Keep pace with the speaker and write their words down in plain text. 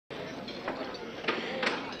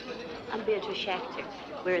I'm Beatrice Schachter.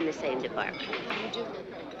 We're in the same department. You do?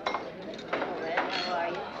 Hello, Ed. How are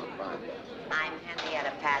you? I'm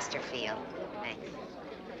Henrietta Pasterfield. Thanks.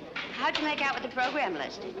 How'd you make out with the program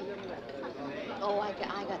list? Oh, I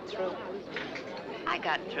got through. I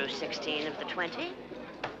got through 16 of the 20.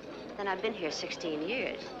 Then I've been here 16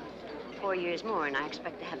 years. 4 years more, and I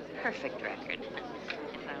expect to have a perfect record.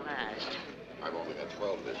 If I last. I've only had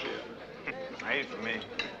 12 this year. 8 for me.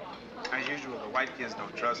 As usual, the white kids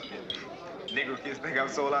don't trust me. Negro kids think I'm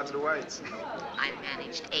sold out to the whites. I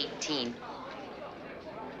managed 18.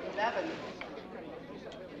 11.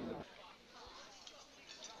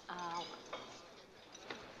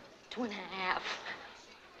 2.5.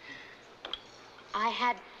 I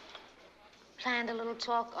had planned a little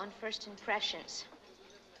talk on first impressions.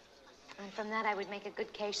 And from that, I would make a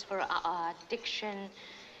good case for diction,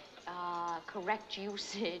 correct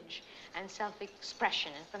usage, and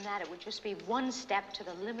self-expression. And from that, it would just be one step to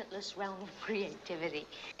the limitless realm of creativity.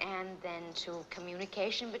 And then to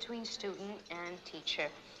communication between student and teacher.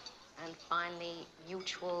 And finally,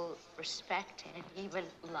 mutual respect and even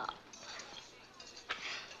love.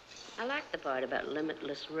 I like the part about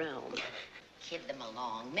limitless realm. Kid them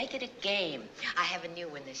along. Make it a game. I have a new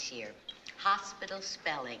one this year. Hospital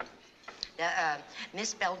spelling. The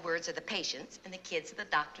misspelled words are the patients, and the kids are the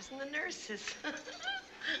doctors and the nurses.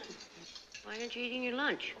 Why aren't you eating your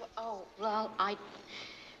lunch? Oh, well, I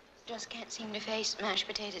just can't seem to face mashed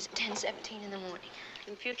potatoes at 10:17 in the morning.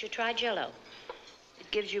 In future, try Jell-O. It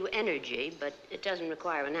gives you energy, but it doesn't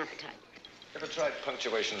require an appetite. Ever tried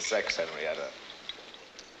punctuation sex, Henrietta?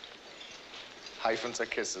 Hyphens are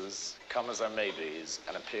kisses, commas are maybes,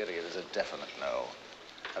 and a period is a definite no.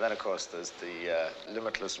 And then, of course, there's the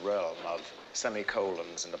limitless realm of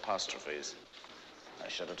semicolons and apostrophes. I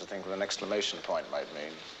shudder to think what an exclamation point might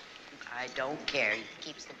mean. I don't care. He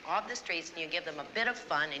keeps them off the streets, and you give them a bit of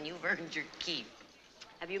fun, and you've earned your keep.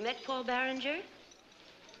 Have you met Paul Barringer?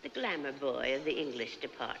 The glamour boy of the English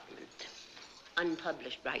department.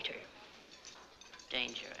 Unpublished writer.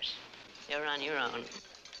 Dangerous. You're on your own.